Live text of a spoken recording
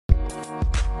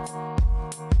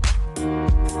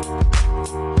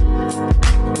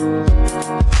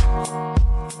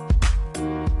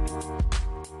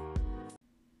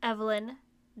Evelyn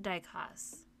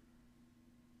Dykhouse.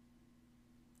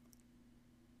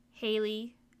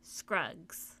 Haley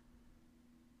Scruggs.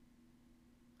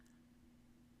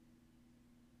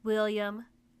 William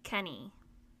Kenny.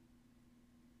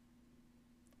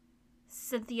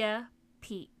 Cynthia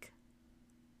Peak.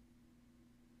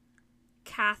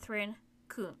 Catherine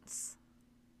Kuntz.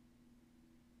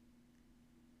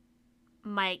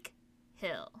 Mike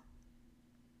Hill.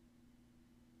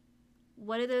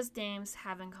 What do those names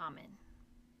have in common?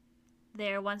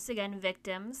 They are once again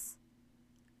victims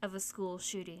of a school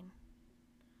shooting.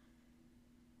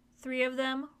 3 of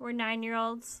them were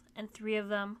 9-year-olds, and 3 of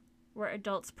them were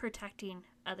adults protecting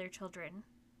other children.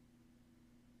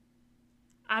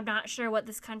 I'm not sure what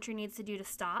this country needs to do to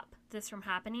stop this from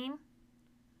happening,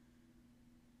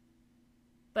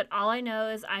 but all I know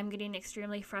is I'm getting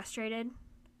extremely frustrated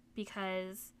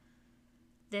because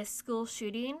this school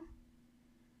shooting,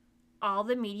 all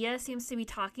the media seems to be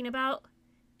talking about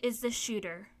is the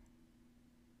shooter.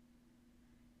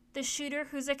 The shooter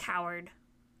who's a coward.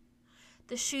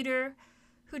 The shooter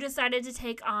who decided to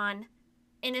take on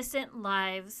innocent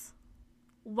lives.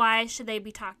 Why should they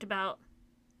be talked about?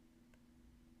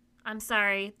 I'm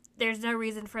sorry, there's no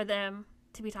reason for them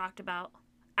to be talked about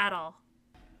at all.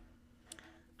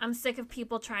 I'm sick of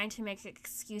people trying to make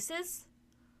excuses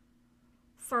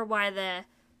for why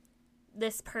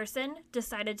this person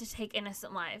decided to take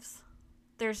innocent lives.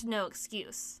 There's no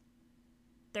excuse.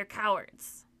 They're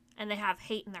cowards, and they have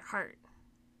hate in their heart.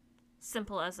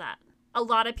 Simple as that. A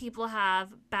lot of people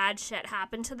have bad shit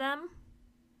happen to them.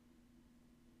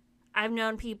 I've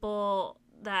known people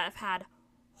that have had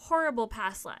horrible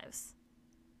past lives.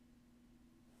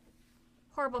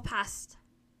 Horrible past.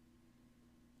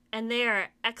 And they are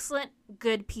excellent,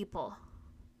 good people.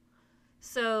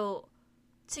 So,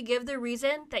 to give the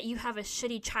reason that you have a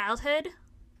shitty childhood,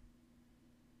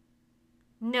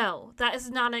 no, that is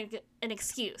not an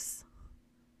excuse.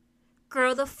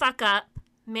 Grow the fuck up,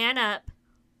 man up,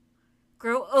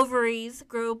 grow ovaries,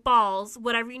 grow balls,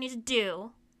 whatever you need to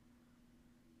do.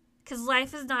 Because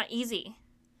life is not easy.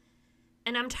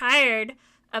 And I'm tired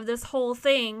of this whole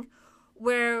thing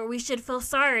where we should feel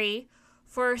sorry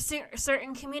for a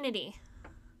certain community.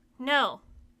 No.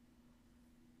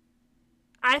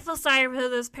 I feel sorry for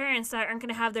those parents that aren't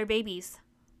going to have their babies.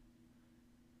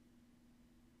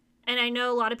 And I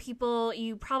know a lot of people,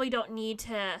 you probably don't need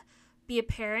to be a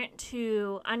parent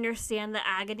to understand the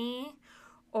agony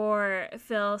or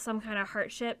feel some kind of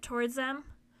hardship towards them.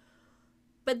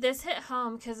 But this hit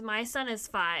home because my son is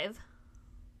 5.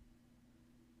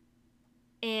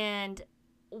 And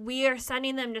we are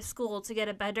sending them to school to get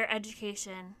a better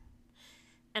education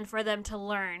and for them to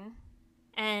learn.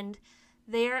 And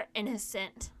they are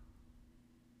innocent.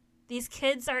 These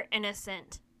kids are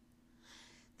innocent.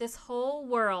 This whole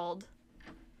world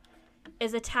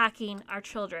is attacking our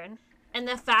children. And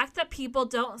the fact that people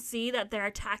don't see that they're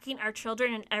attacking our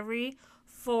children in every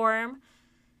form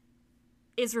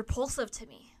is repulsive to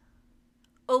me.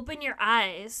 Open your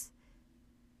eyes.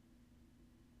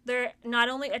 They're not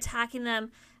only attacking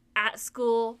them at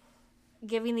school,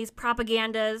 giving these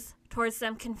propagandas towards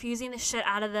them, confusing the shit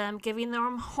out of them, giving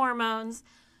them hormones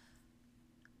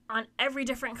on every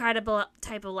different kind of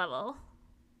type of level.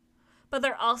 But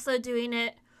they're also doing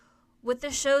it with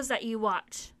the shows that you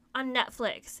watch on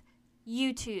Netflix,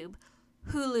 YouTube,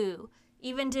 Hulu,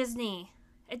 even Disney.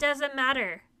 It doesn't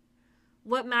matter.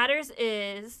 What matters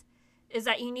is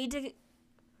that you need to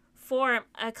form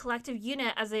a collective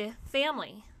unit as a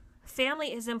family.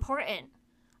 Family is important.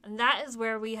 And that is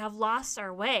where we have lost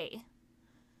our way.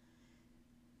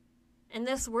 In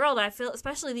this world, I feel,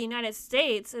 especially the United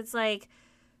States, it's like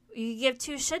you give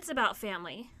 2 shits about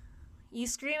family. You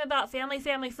scream about family,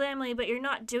 but you're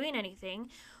not doing anything.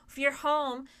 If you're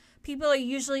home, people are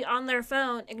usually on their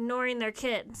phone ignoring their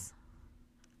kids.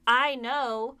 I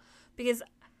know because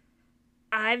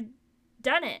I've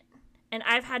done it. And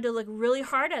I've had to look really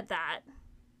hard at that.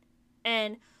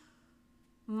 And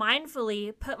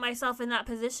mindfully put myself in that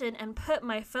position and put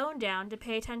my phone down to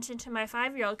pay attention to my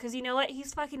 5-year-old. Because you know what?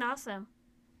 He's fucking awesome.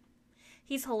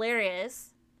 He's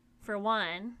hilarious, for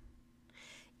one.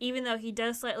 Even though he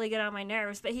does slightly get on my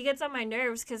nerves. But he gets on my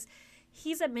nerves because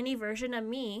he's a mini version of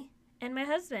me and my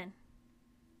husband.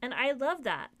 And I love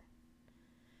that.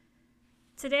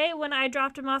 Today, when I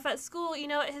dropped him off at school, you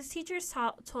know what his teachers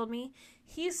told me?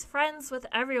 He's friends with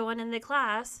everyone in the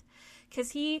class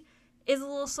because he is a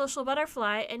little social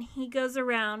butterfly and he goes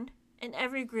around in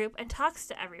every group and talks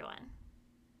to everyone.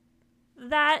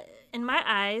 That, in my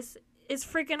eyes, is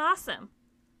freaking awesome.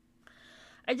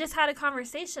 I just had a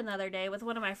conversation the other day with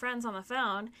one of my friends on the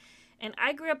phone, and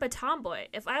I grew up a tomboy.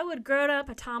 If I would grown up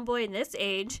a tomboy in this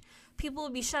age, people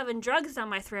would be shoving drugs down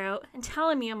my throat and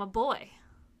telling me I'm a boy.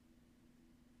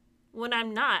 When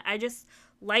I'm not. I just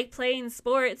like playing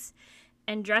sports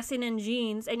and dressing in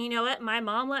jeans. And you know what? My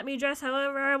mom let me dress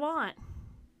however I want.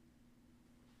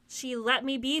 She let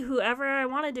me be whoever I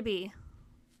wanted to be,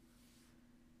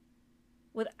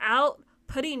 without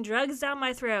putting drugs down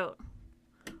my throat,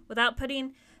 without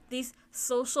putting these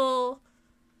social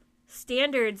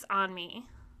standards on me.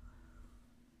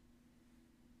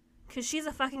 Because she's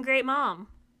a fucking great mom.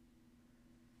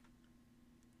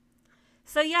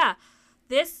 So yeah,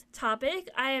 this topic,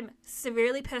 I am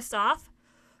severely pissed off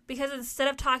because instead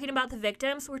of talking about the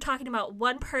victims, we're talking about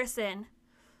one person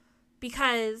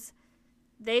because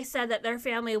they said that their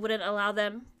family wouldn't allow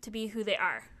them to be who they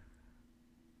are.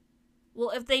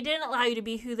 Well, if they didn't allow you to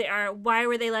be who they are, why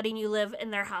were they letting you live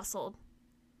in their household?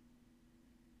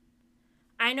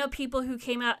 I know people who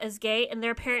came out as gay and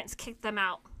their parents kicked them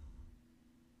out.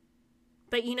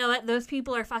 But you know what? Those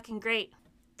people are fucking great.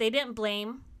 They didn't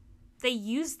blame. They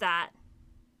used that.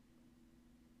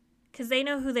 Because they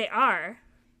know who they are.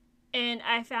 And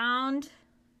I found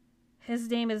his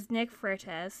name is Nick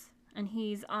Furtes. And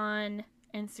he's on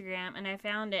Instagram. And I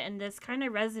found it. And this kind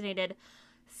of resonated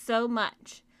so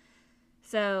much.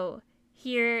 So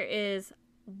here is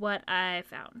what I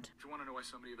found. If you want to know why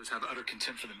so many of us have utter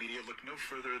contempt for the media, look no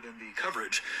further than the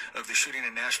coverage of the shooting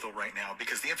in Nashville right now,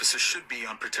 because the emphasis should be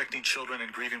on protecting children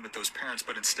and grieving with those parents.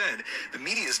 But instead, the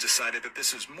media has decided that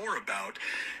this is more about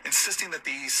insisting that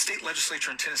the state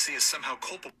legislature in Tennessee is somehow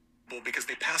culpable because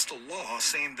they passed a law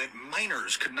saying that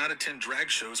minors could not attend drag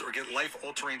shows or get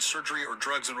life-altering surgery or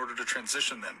drugs in order to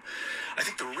transition them. I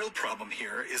think the real problem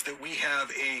here is that we have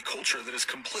a culture that is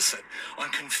complicit on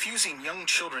confusing young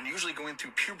children, usually going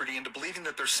through puberty, into believing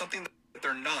that there's something that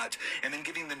they're not, and then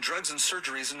giving them drugs and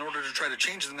surgeries in order to try to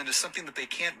change them into something that they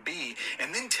can't be,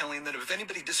 and then telling that if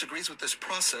anybody disagrees with this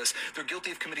process, they're guilty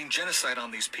of committing genocide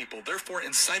on these people, therefore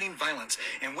inciting violence.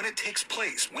 And when it takes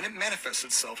place, when it manifests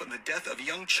itself in the death of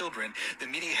young children, the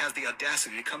media has the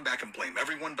audacity to come back and blame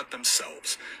everyone but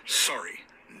themselves. Sorry,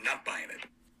 not buying it.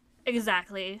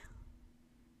 Exactly.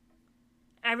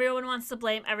 Everyone wants to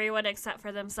blame everyone except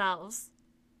for themselves.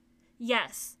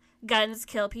 Yes, guns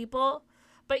kill people,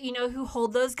 but you know who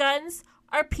hold those guns?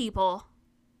 Are people.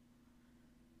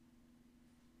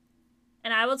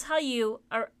 And I will tell you,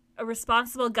 a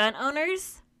responsible gun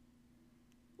owners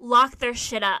lock their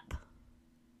shit up.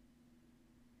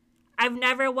 I've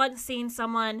never once seen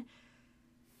someone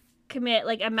commit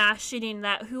like a mass shooting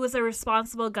who was a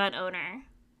responsible gun owner.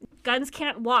 Guns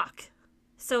can't walk.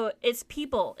 So it's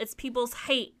people. It's people's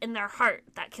hate in their heart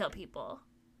that kill people.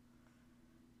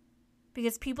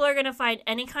 Because people are going to find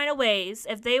any kind of ways.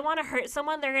 If they want to hurt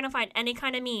someone, they're going to find any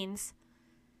kind of means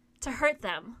to hurt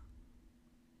them.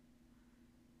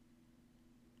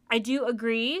 I do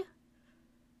agree,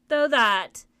 though,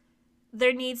 that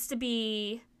there needs to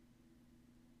be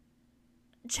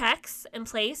checks in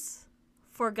place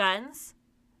for guns.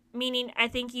 Meaning, I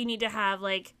think you need to have,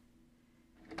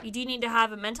 you do need to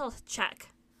have a mental check.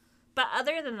 But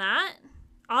other than that,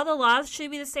 all the laws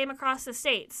should be the same across the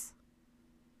states.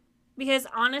 Because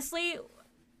honestly,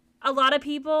 a lot of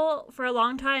people for a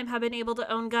long time have been able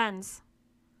to own guns.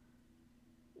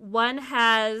 One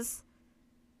has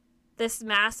this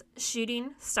mass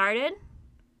shooting started.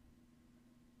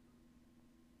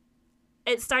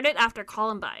 It started after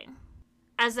Columbine.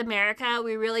 As America,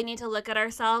 we really need to look at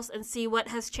ourselves and see what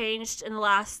has changed in the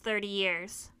last 30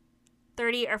 years.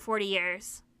 30 or 40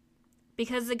 years.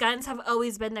 Because the guns have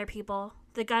always been there, people.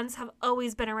 The guns have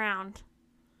always been around.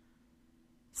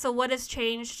 So what has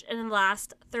changed in the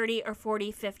last 30 or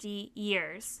 40, 50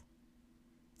 years?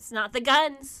 It's not the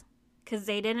guns, because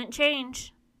they didn't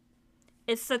change.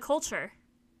 It's the culture.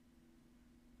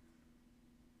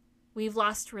 We've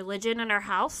lost religion in our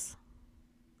house.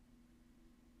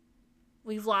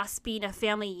 We've lost being a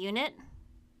family unit.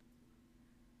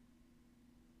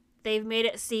 They've made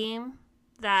it seem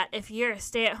that if you're a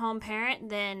stay-at-home parent,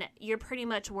 then you're pretty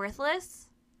much worthless.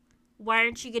 Why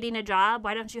aren't you getting a job?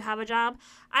 Why don't you have a job?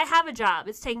 I have a job.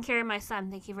 It's taking care of my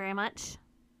son. Thank you very much.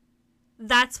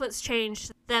 That's what's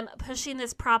changed. Them pushing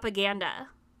this propaganda.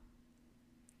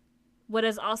 What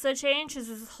has also changed is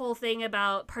this whole thing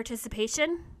about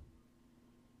participation.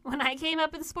 When I came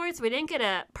up in sports, we didn't get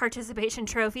a participation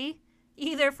trophy.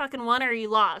 You either fucking won or you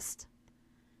lost.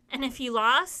 And if you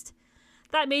lost,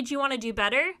 that made you want to do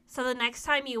better. So the next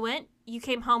time you went, you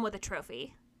came home with a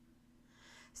trophy.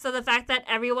 So the fact that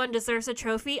everyone deserves a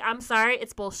trophy, I'm sorry,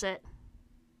 it's bullshit.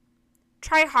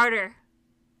 try harder.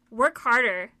 Work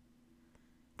harder.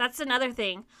 That's another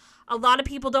thing. A lot of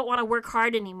people don't want to work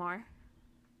hard anymore.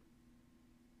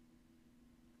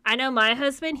 I know my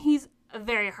husband, he's a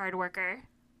very hard worker.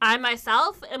 I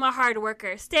myself am a hard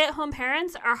worker. Stay-at-home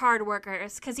parents are hard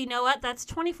workers because you know what? That's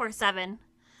 24/7.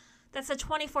 That's a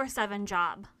 24/7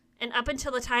 job. And up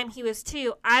until the time he was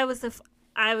 2, I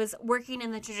was working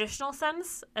in the traditional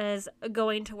sense as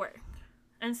going to work.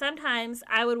 And sometimes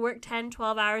I would work 10,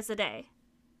 12 hours a day.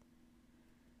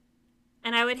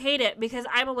 And I would hate it because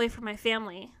I'm away from my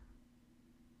family.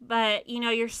 But, you know,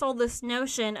 you're sold this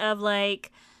notion of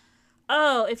like,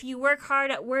 oh, if you work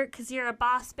hard at work because you're a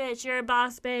boss bitch, you're a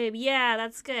boss babe. Yeah,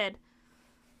 that's good.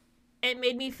 It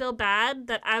made me feel bad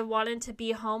that I wanted to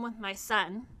be home with my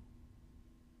son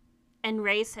and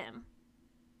raise him.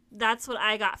 That's what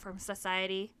I got from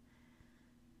society.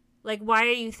 Like, why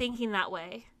are you thinking that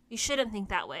way? You shouldn't think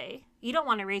that way. You don't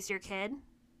want to raise your kid.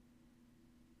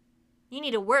 You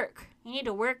need to work. You need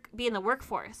to work, be in the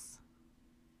workforce.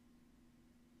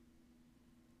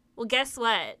 Well, guess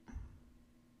what?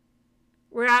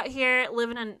 We're out here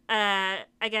living a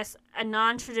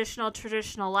non-traditional,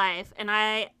 traditional life, and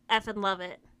I effing love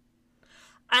it.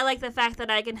 I like the fact that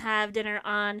I can have dinner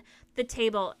on the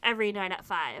table every night at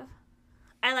 5.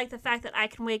 I like the fact that I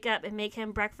can wake up and make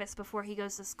him breakfast before he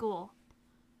goes to school.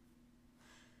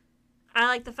 I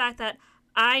like the fact that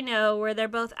I know where they're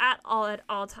both at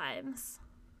all times.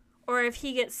 Or if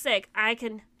he gets sick, I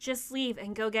can just leave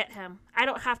and go get him. I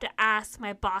don't have to ask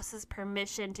my boss's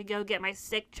permission to go get my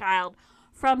sick child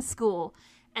from school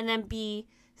and then be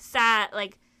sad,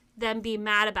 like, then be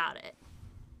mad about it.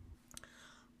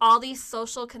 All these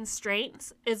social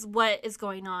constraints is what is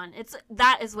going on.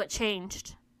 That is what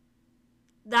changed.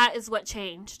 That is what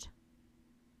changed.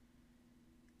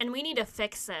 And we need to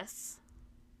fix this.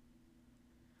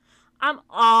 I'm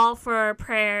all for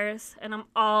prayers and I'm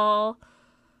all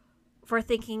for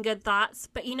thinking good thoughts.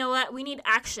 But you know what? We need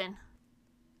action.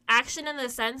 Action in the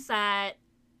sense that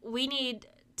we need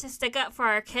to stick up for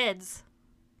our kids.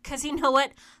 Because you know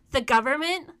what? The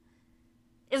government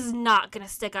is not going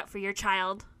to stick up for your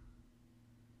child.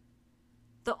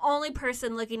 The only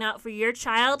person looking out for your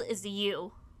child is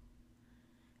you.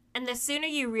 And the sooner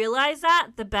you realize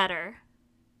that, the better.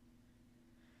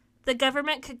 The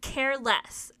government could care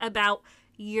less about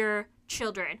your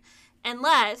children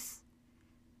unless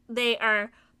they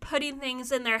are putting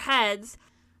things in their heads.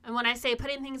 And when I say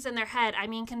putting things in their head, I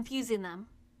mean confusing them.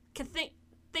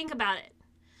 Think about it.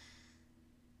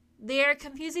 They're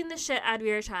confusing the shit out of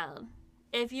your child.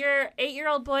 If your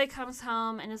 8-year-old boy comes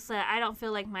home and is like, I don't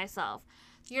feel like myself,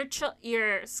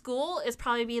 your school is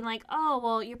probably being like, oh,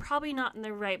 well, you're probably not in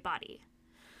the right body.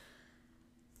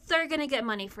 They're going to get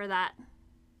money for that.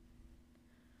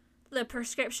 The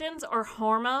prescriptions or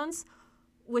hormones,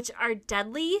 which are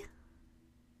deadly,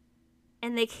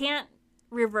 and they can't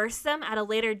reverse them at a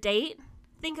later date.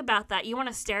 Think about that. You want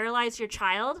to sterilize your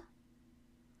child?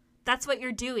 That's what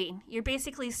you're doing. You're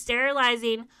basically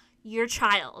sterilizing your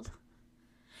child.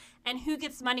 And who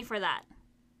gets money for that?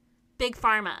 Big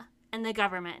Pharma and the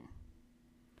government.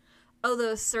 Oh,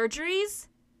 those surgeries?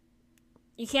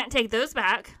 You can't take those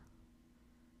back.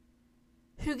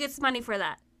 Who gets money for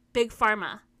that? Big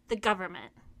Pharma, the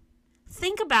government.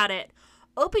 Think about it.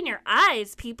 Open your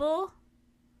eyes, people.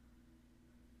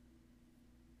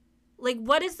 Like,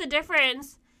 what is the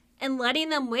difference in letting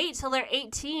them wait till they're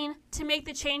 18 to make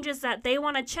the changes that they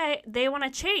want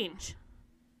to change?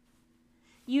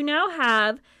 You now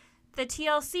have the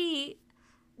TLC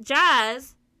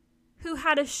Jazz, who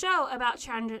had a show about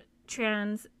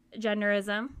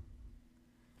transgenderism,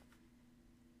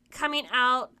 coming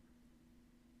out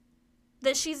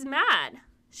that she's mad.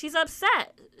 She's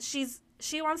upset.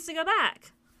 She wants to go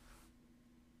back.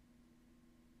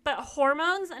 But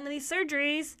hormones and these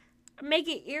surgeries make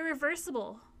it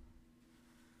irreversible.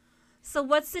 So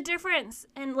what's the difference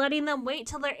in letting them wait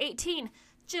till they're 18?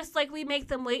 Just like we make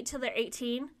them wait till they're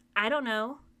 18, I don't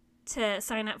know, to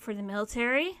sign up for the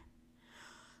military.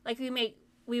 Like we make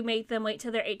them wait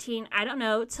till they're 18, I don't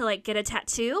know, to like get a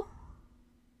tattoo.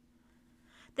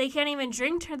 They can't even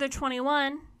drink till they're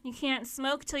 21. You can't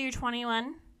smoke till you're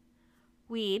 21.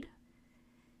 Weed.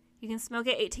 You can smoke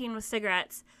at 18 with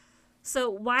cigarettes. So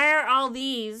why are all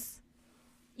these,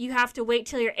 you have to wait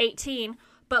till you're 18,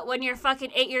 but when you're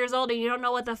fucking 8 years old and you don't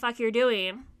know what the fuck you're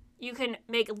doing, you can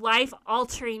make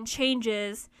life-altering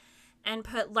changes and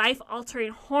put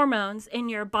life-altering hormones in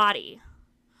your body?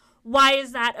 Why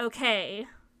is that okay?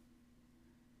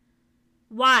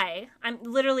 Why? I'm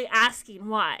literally asking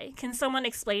why. Can someone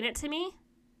explain it to me?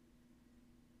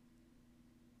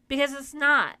 Because it's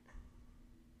not.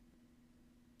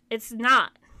 It's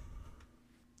not.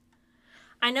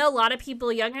 I know a lot of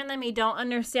people younger than me don't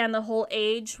understand the whole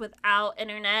age without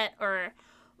internet or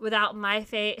without my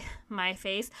face.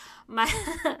 I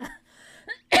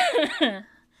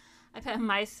put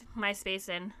MySpace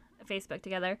and Facebook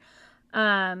together.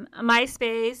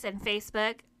 MySpace and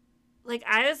Facebook. Like,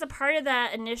 I was a part of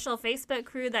that initial Facebook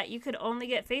crew that you could only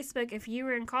get Facebook if you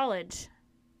were in college.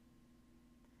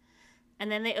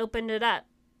 And then they opened it up.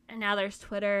 And now there's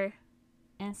Twitter,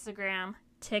 Instagram,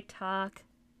 TikTok,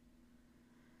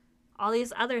 all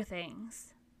these other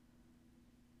things.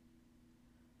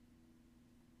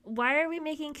 Why are we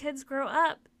making kids grow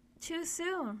up too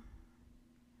soon?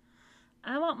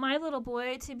 I want my little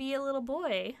boy to be a little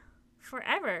boy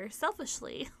forever,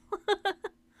 selfishly.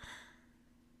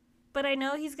 But I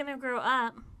know he's going to grow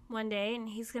up one day and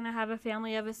he's going to have a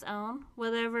family of his own.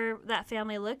 Whatever that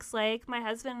family looks like, my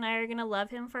husband and I are going to love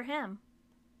him for him.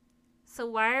 So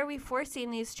why are we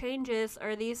forcing these changes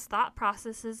or these thought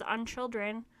processes on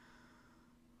children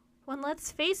when, let's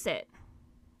face it,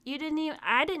 I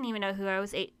didn't even know who I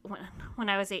was when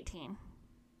I was 18.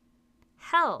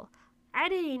 Hell, I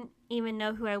didn't even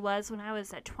know who I was when I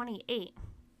was at 28.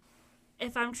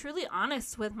 If I'm truly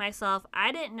honest with myself,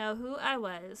 I didn't know who I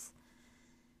was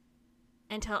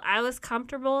until I was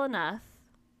comfortable enough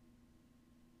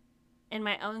in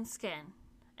my own skin.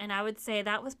 And I would say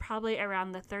that was probably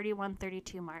around the 31,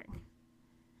 32 mark.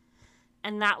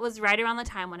 And that was right around the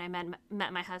time when I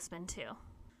met my husband too.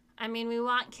 I mean, we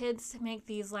want kids to make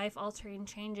these life-altering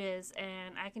changes,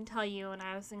 and I can tell you when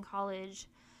I was in college,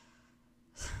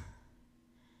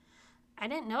 I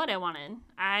didn't know what I wanted.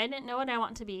 I didn't know what I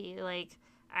want to be. Like,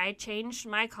 I changed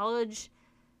my college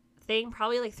thing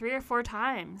probably like 3 or 4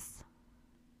 times.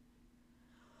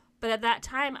 But at that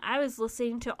time, I was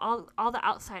listening to all the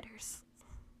outsiders.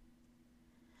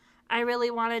 I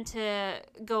really wanted to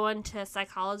go into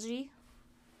psychology.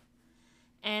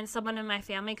 And someone in my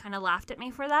family kind of laughed at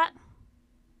me for that.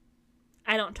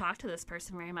 I don't talk to this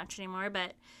person very much anymore,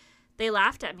 but they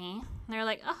laughed at me. They're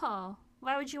like, oh,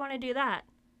 why would you want to do that?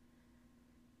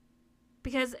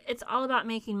 Because it's all about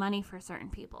making money for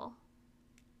certain people.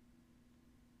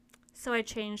 So I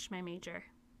changed my major.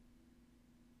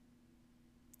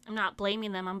 I'm not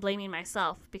blaming them, I'm blaming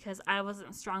myself because I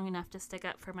wasn't strong enough to stick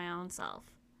up for my own self.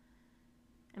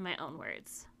 In my own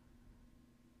words.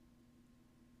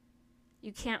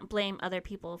 You can't blame other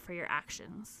people for your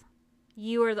actions.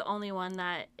 You are the only one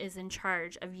that is in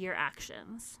charge of your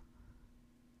actions.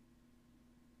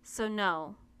 So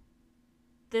no,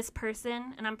 this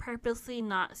person, and I'm purposely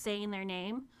not saying their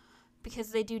name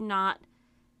because they do not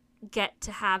get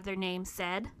to have their name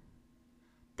said.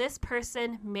 This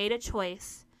person made a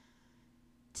choice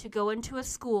to go into a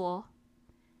school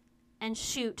and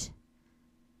shoot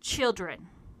children.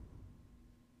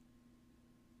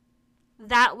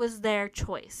 That was their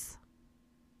choice.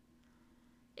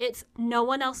 It's no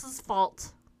one else's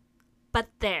fault but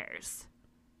theirs.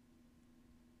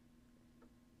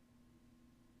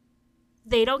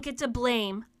 They don't get to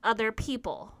blame other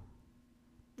people.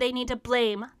 They need to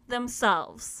blame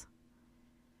themselves.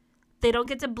 They don't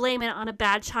get to blame it on a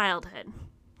bad childhood.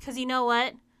 Because you know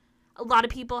what? A lot of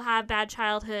people have bad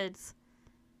childhoods.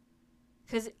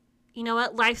 Because you know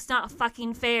what? Life's not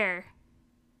fucking fair.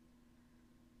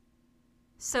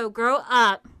 So grow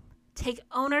up, take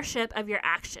ownership of your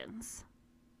actions.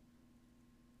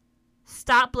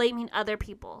 Stop blaming other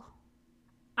people.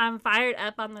 I'm fired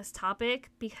up on this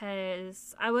topic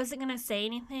because I wasn't going to say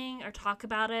anything or talk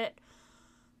about it,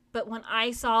 but when I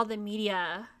saw the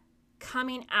media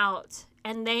coming out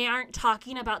and they aren't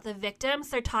talking about the victims,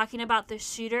 they're talking about the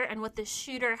shooter and what the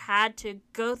shooter had to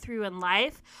go through in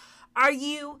life. Are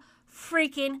you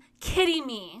freaking kidding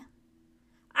me?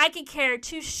 I could care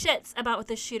 2 shits about what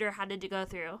the shooter had to go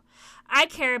through. I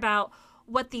care about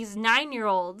what these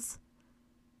 9-year-olds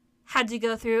had to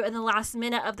go through in the last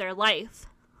minute of their life.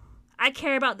 I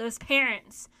care about those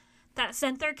parents that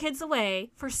sent their kids away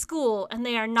for school and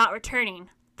they are not returning.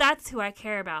 That's who I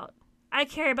care about. I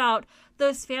care about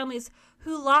those families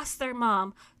who lost their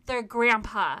mom, their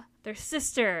grandpa, their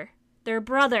sister, their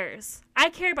brothers. I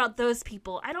care about those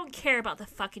people. I don't care about the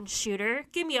fucking shooter.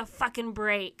 Give me a fucking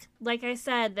break. Like I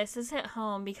said, this is hit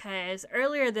home because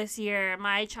earlier this year,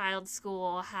 my child's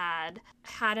school had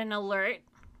an alert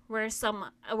where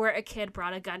a kid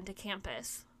brought a gun to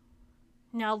campus.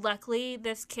 Now, luckily,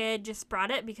 this kid just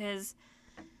brought it because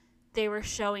they were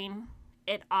showing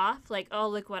it off, like, oh,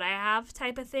 look what I have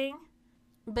type of thing.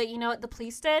 But you know what the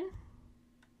police did?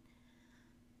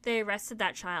 They arrested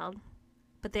that child.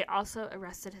 But they also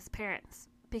arrested his parents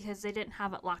because they didn't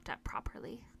have it locked up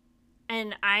properly.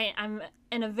 And I'm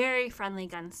in a very friendly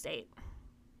gun state.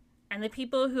 And the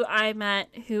people who I met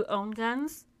who own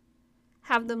guns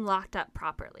have them locked up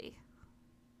properly.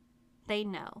 They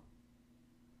know.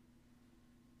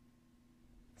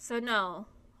 So no,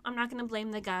 I'm not going to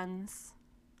blame the guns.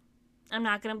 I'm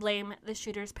not going to blame the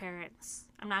shooter's parents.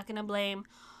 I'm not going to blame,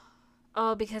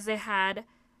 because they had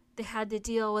to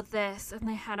deal with this and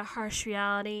they had a harsh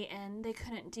reality and they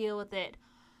couldn't deal with it.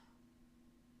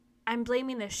 I'm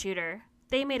blaming the shooter.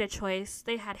 They made a choice.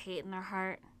 They had hate in their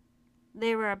heart.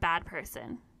 They were a bad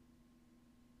person.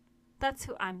 That's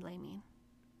who I'm blaming.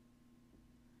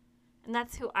 And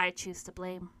that's who I choose to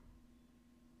blame.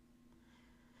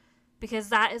 Because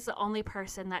that is the only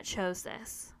person that chose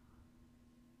this.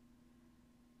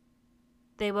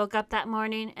 They woke up that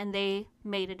morning and they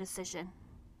made a decision.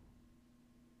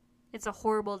 It's a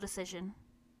horrible decision.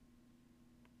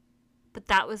 But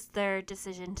that was their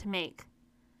decision to make.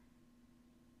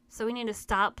 So we need to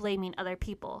stop blaming other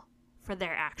people for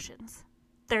their actions.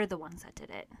 They're the ones that did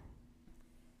it.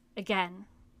 Again,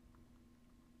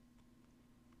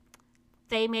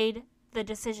 they made the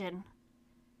decision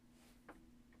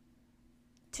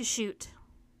to shoot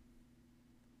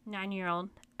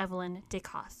 9-year-old Evelyn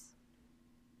DeCosse,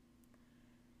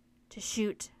 to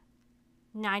shoot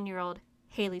 9-year-old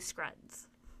Haley Scruggs.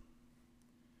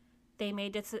 They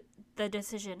made the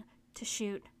decision to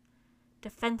shoot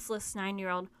defenseless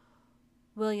 9-year-old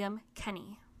William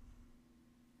Kenny,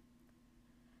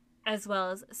 as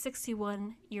well as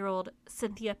 61-year-old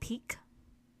Cynthia Peak,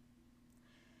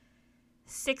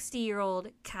 60-year-old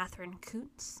Catherine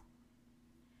Coots,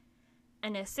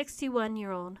 and a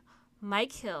 61-year-old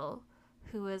Mike Hill,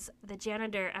 who was the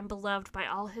janitor and beloved by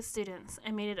all his students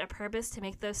and made it a purpose to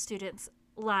make those students'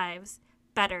 lives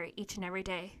better each and every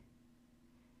day.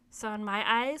 So in my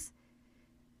eyes,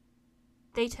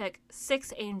 they took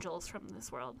 6 angels from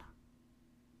this world.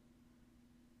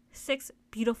 6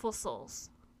 beautiful souls.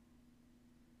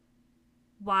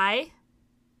 Why?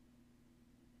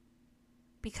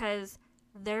 Because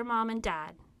their mom and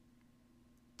dad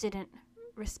didn't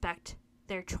respect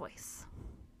their choice.